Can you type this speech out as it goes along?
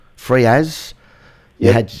Friaz.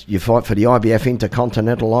 You fight for the IBF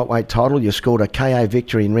Intercontinental Lightweight title. You scored a KO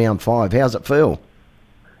victory in round 5. How's it feel?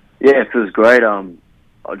 Yeah, it feels great. I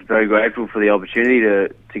was very grateful for the opportunity to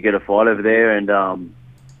get a fight over there, and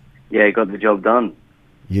got the job done.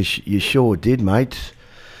 You sure did, mate.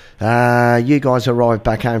 You guys arrived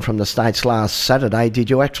back home from the States last Saturday. Did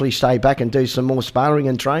you actually stay back and do some more sparring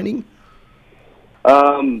and training?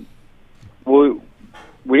 We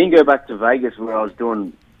didn't go back to Vegas where I was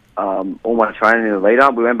doing all my training in the lead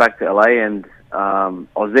up. We went back to LA, and I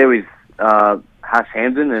was there with Haas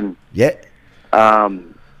Hamden, and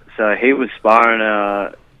so he was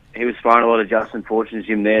sparring. He was sparring a lot of Justin Fortune's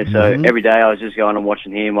gym there. So every day I was just going and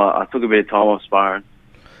watching him. I took a bit of time off sparring.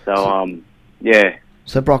 So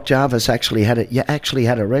So Brock Jarvis actually had it. You actually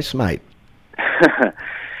had a rest, mate.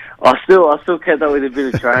 I still kept up with a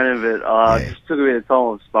bit of training, but I just took a bit of time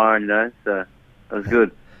off sparring, so it was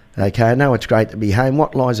good. Okay, I know it's great to be home.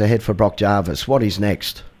 What lies ahead for Brock Jarvis? What is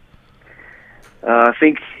next? I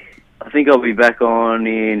think I'll be back on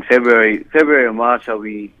in February or March. I'll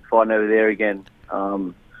be fighting over there again.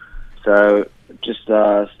 So just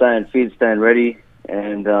staying fit, staying ready,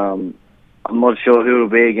 and I'm not sure who it'll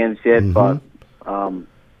be against yet, but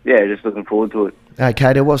just looking forward to it.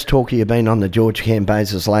 Okay, there was talk of you being on the George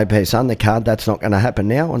Cambosos Lopez undercard. That's not going to happen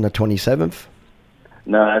now on the 27th?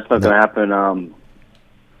 No, that's not going to happen.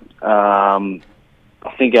 I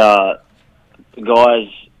think the guys,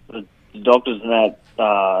 the doctors and that,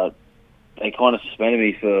 they kind of suspended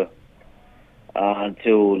me for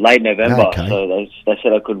until late November. Okay. So they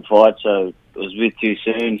said I couldn't fight, so it was a bit too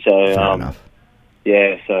soon. So Fair enough.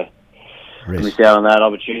 So I missed out on that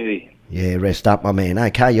opportunity. Yeah, rest up, my man.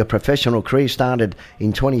 Okay, your professional career started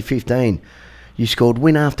in 2015. You scored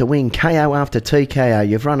win after win, KO after TKO.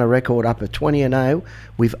 You've run a record up of 20-0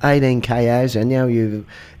 with 18 KOs, and now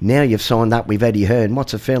you've signed up with Eddie Hearn.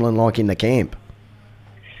 What's it feeling like in the camp?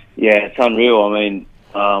 Yeah, it's unreal. I mean,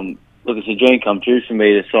 look, it's a dream come true for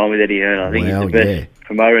me to sign with Eddie Hearn. I think he's the best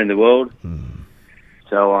promoter in the world.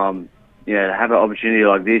 So, to have an opportunity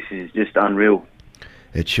like this is just unreal.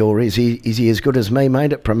 It sure is. Is he as good as me,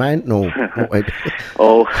 mate, at promoting? Oh,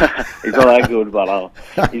 he's not that good, but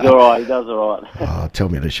he's all right. He does all right. Oh, tell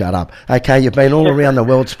me to shut up. Okay, you've been all around the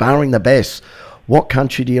world sparring the best. What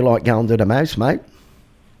country do you like going to the most, mate?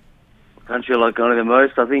 Country I like going to the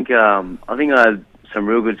most? I think I had some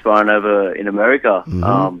real good sparring over in America.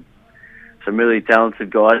 Some really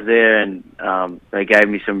talented guys there, and they gave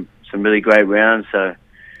me some really great rounds. So.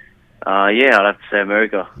 I'd have to say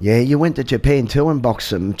America. Yeah, you went to Japan too and boxed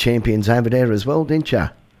some champions over there as well, didn't you?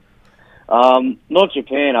 Not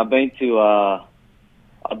Japan. I've been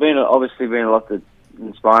obviously been a lot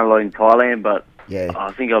sparring a lot in Thailand, but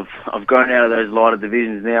I think I've grown out of those lighter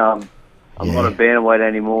divisions now. I'm not a bantamweight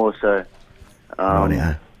anymore, so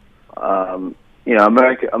America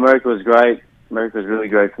was great. America was really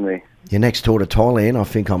great for me. Your next tour to Thailand, I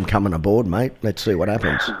think I'm coming aboard, mate. Let's see what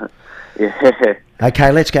happens. Yeah.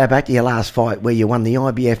 Okay, let's go back to your last fight where you won the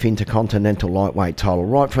IBF Intercontinental Lightweight title.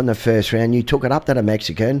 Right from the first round, you took it up to the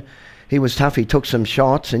Mexican. He was tough. He took some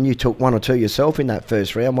shots, and you took one or two yourself in that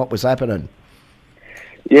first round. What was happening?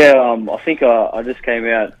 Yeah, I think I just came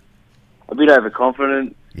out a bit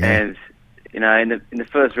overconfident, and in the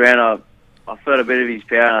first round, I felt a bit of his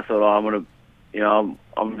power, and I thought,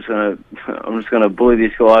 I'm just gonna bully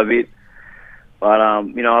this guy a bit. But, I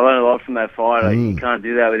learned a lot from that fight. You can't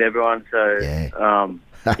do that with everyone. So, and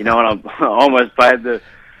I almost paid the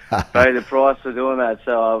price for doing that.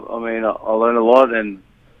 So, I learned a lot, and,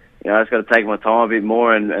 I just got to take my time a bit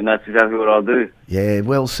more, and that's exactly what I'll do. Yeah,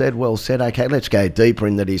 well said. Okay, let's go deeper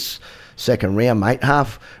into this second round, mate.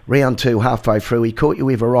 Round 2, halfway through, he caught you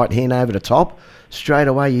with a right hand over the top. Straight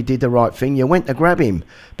away, you did the right thing. You went to grab him,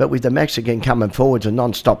 but with the Mexican coming forwards and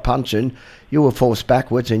non-stop punching, you were forced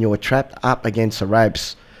backwards and you were trapped up against the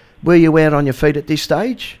ropes. Were you out on your feet at this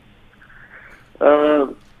stage? Yeah.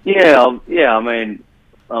 I mean,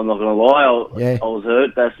 I'm not going to lie. I was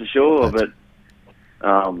hurt, that's for sure. But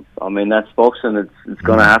that's boxing. It's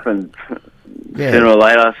going to happen sooner or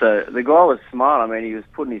later. So the guy was smart. I mean, he was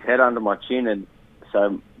putting his head under my chin, and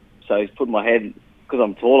so he's putting my head, because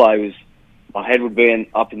I'm taller. My head would be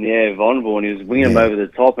up in the air, vulnerable, and he was winging him over the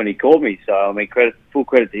top, and he caught me. So I mean, full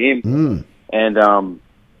credit to him. And look,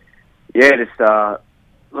 I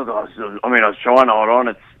was trying to hold on.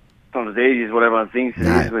 It's not as easy as what everyone thinks it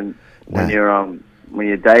is when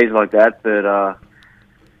you're dazed like that. But I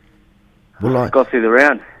got through the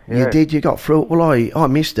round. You did. You got through it. Well, I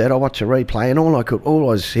missed it. I watched a replay, and all I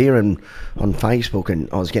was hearing on Facebook, and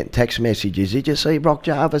I was getting text messages. Did you see Brock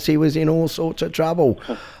Jarvis? He was in all sorts of trouble.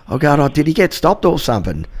 I go, did he get stopped or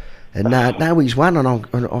something? And now he's won, and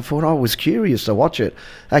I thought I was curious to watch it.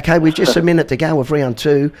 Okay, with just a minute to go of round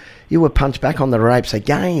 2, you were punched back on the ropes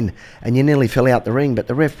again, and you nearly fell out the ring, but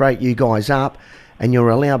the ref broke you guys up, and you were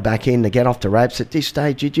allowed back in to get off the ropes. At this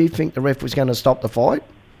stage, did you think the ref was going to stop the fight?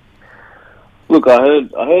 Look, I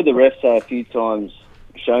heard the ref say a few times,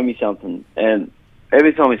 show me something, and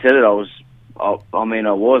every time he said it, I was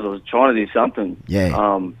trying to do something. Yeah.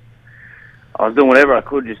 I was doing whatever I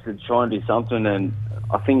could just to try and do something, and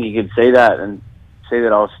I think you could see that and see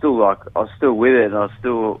that I was still with it, and I was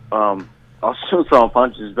still throwing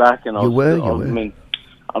punches back, and I mean,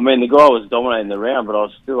 the guy was dominating the round, but I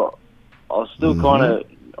was still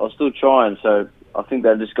trying. So I think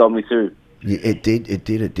that just got me through. Yeah, it did,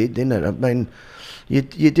 didn't it? I mean, you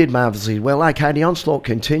did marvellously well. Okay, the onslaught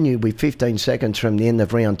continued with 15 seconds from the end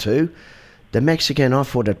of round 2. The Mexican, I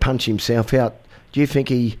thought, had punched himself out. Do you think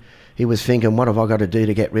he was thinking, what have I got to do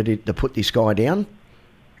to get ready to put this guy down?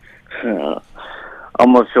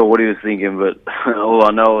 I'm not sure what he was thinking, but all I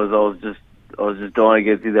know is I was just dying to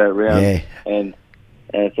get through that round. Yeah. And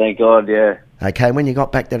thank God, yeah. Okay, when you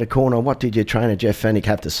got back to the corner, what did your trainer, Jeff Fennick,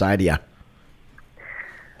 have to say to you?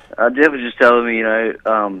 Jeff was just telling me,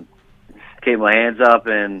 keep my hands up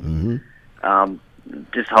and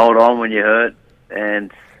just hold on when you're hurt.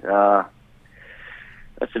 And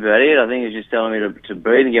that's about it. I think he was just telling me to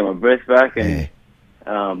breathe and get my breath back. And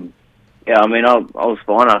I mean, I was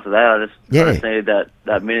fine after that. I just needed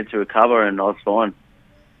that minute to recover, and I was fine.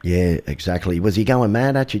 Yeah, exactly. Was he going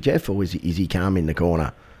mad at you, Jeff, or is he calm in the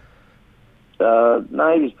corner?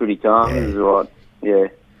 No, he was pretty calm. He was all right. Yeah.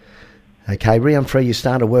 Okay, round 3 you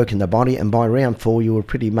started working the body, and by round 4 you were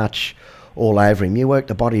pretty much all over him. You worked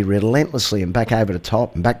the body relentlessly and back over the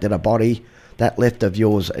top and back to the body. That left of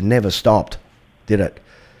yours never stopped, did it?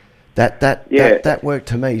 That work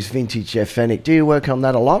to me is vintage Jeff Fennick. Do you work on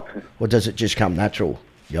that a lot, or does it just come natural?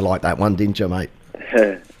 You like that one, didn't you, mate?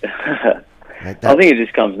 I think it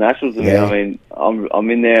just comes natural to me. I mean, I'm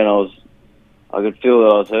in there, and I could feel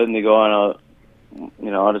that I was hurting the guy,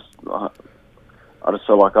 and I just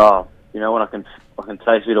felt like, when I can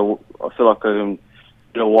taste it, I feel like I can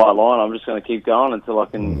do a white line. I'm just going to keep going until I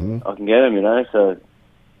can get him. So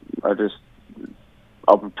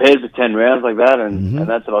I prepared for 10 rounds like that, and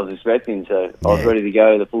that's what I was expecting. So I was ready to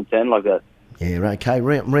go the full 10 like that. Yeah, okay.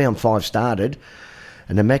 Round 5 started,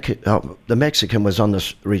 and the Mexican was on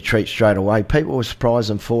the retreat straight away. People were surprised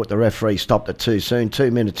and thought the referee stopped it too soon.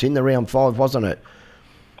 2 minutes in the round 5, wasn't it?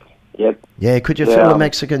 Yep. Yeah, could you feel the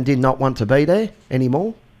Mexican did not want to be there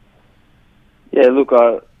anymore? Yeah, look,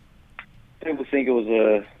 people think it was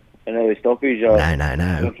an early stoppage. No.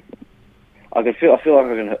 I feel like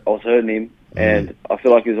I was hurting him, and I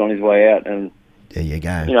feel like he was on his way out. And there you go.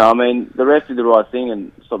 I mean, the ref did the right thing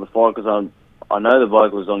and stopped the fight, because I know the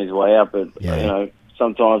bloke was on his way out. But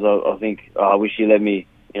sometimes I think I wish he let me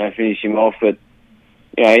finish him off. But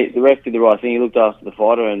the ref did the right thing. He looked after the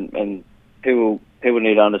fighter, and people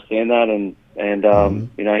need to understand that. And he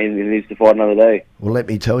needs to fight another day. Well, let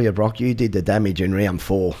me tell you, Brock, you did the damage in round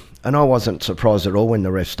 4. And I wasn't surprised at all when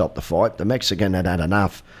the ref stopped the fight. The Mexican had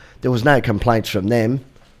enough. There was no complaints from them,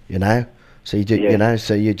 So you did,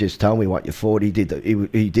 so you just told me what you thought. He did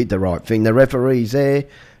the right thing. The referee's there,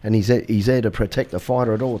 and he's there to protect the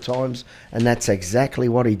fighter at all times, and that's exactly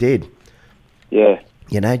what he did. Yeah.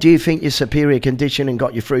 Do you think your superior conditioning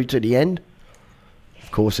got you through to the end?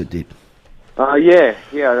 Of course it did. Yeah,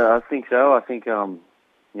 I think so. I think, I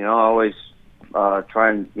always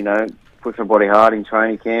try and, push my body hard in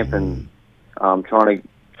training camp, and try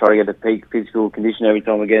to get the peak physical condition every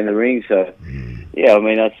time I get in the ring. So, yeah, I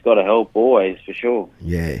mean, that's got to help always, for sure.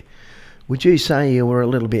 Yeah. Would you say you were a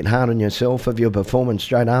little bit hard on yourself of your performance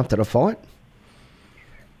straight after the fight?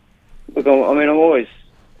 Look, I'm always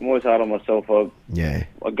hard on myself. I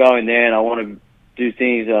go in there and I want to do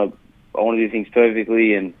things. I want to do things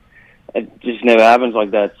perfectly, and it just never happens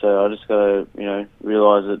like that. So I just got to,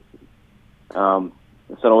 realise that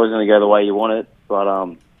it's not always going to go the way you want it.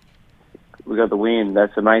 But we got the win.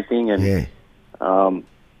 That's the main thing. And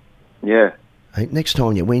yeah. Hey, next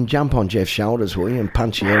time you win, jump on Jeff's shoulders, will you, and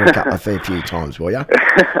punch your air a fair few times, will you?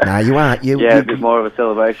 No, you are. A bit more of a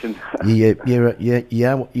celebration. You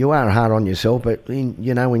are hard on yourself, but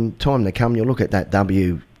in time to come, you'll look at that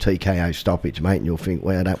WTKO stoppage, mate, and you'll think,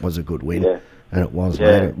 wow, that was a good win. Yeah. And it was,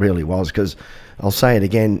 mate. It really was, because I'll say it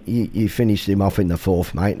again, you finished him off in the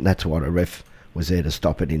 4th, mate, and that's what a ref was there to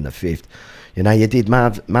stop it in the 5th. You did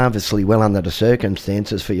marvellously well under the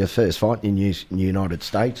circumstances for your first fight in the United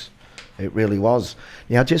States. It really was.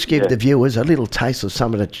 Now, just give the viewers a little taste of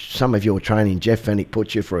some of your training Jeff Fennick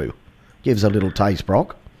put you through. Give us a little taste,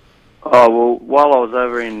 Brock. Oh, well, while I was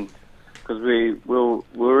over in because we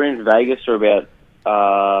were in Vegas for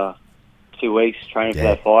about 2 weeks training for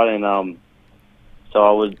that fight, and so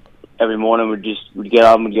I would every morning we'd get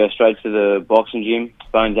up and we'd go straight to the boxing gym,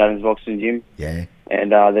 Bones Adams boxing gym. Yeah.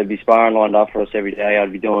 And there'd be sparring lined up for us every day.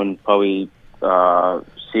 I'd be doing probably 6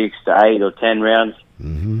 to 8 or 10 rounds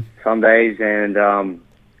some days, and I mean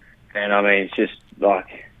it's just like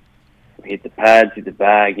hit the pads, hit the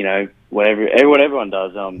bag, you know, what everyone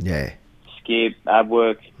does. Skip, ab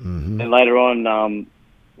work, and later on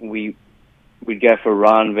we'd go for a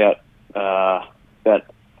run about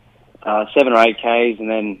 7 or 8 Ks, and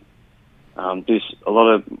then do a lot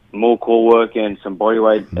of more core work and some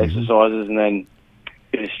bodyweight exercises, and then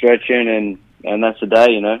bit of stretching, and that's the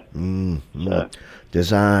day, you know. So.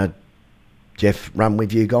 Does Jeff run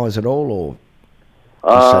with you guys at all, or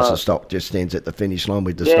just has a stop, just stands at the finish line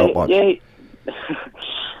with the stopwatch? Yeah,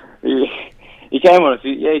 he came on a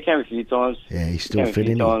few. Yeah, he came a few times. Yeah, he's still fit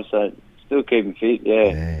in. So still keeping fit. Yeah.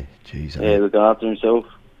 Yeah, jeez. Yeah, looking after himself.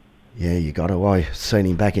 Yeah, you got to. I seen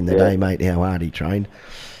him back in the day, mate. How hard he trained.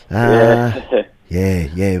 Yeah.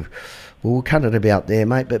 Well, we'll cut it about there,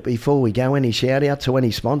 mate. But before we go, any shout out to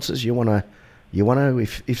any sponsors you wanna?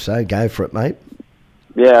 If so, go for it, mate.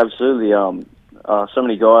 Yeah, absolutely. So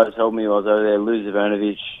many guys helped me while I was over there. Lou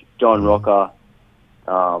Zivanovic, John Rocker,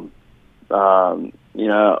 you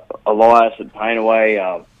know, Elias at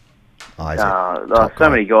Painaway. So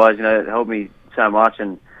many guys, you know, that helped me so much,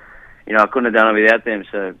 and you know, I couldn't have done it without them.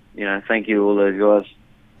 So, you know, thank you to all those guys.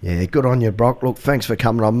 Yeah, good on you, Brock. Look, thanks for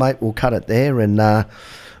coming on, mate. We'll cut it there, and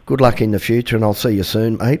good luck in the future, and I'll see you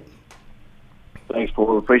soon, mate. Thanks,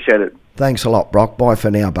 Paul. Appreciate it. Thanks a lot, Brock. Bye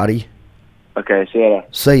for now, buddy. Okay, see you later.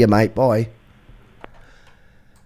 See you, mate. Bye.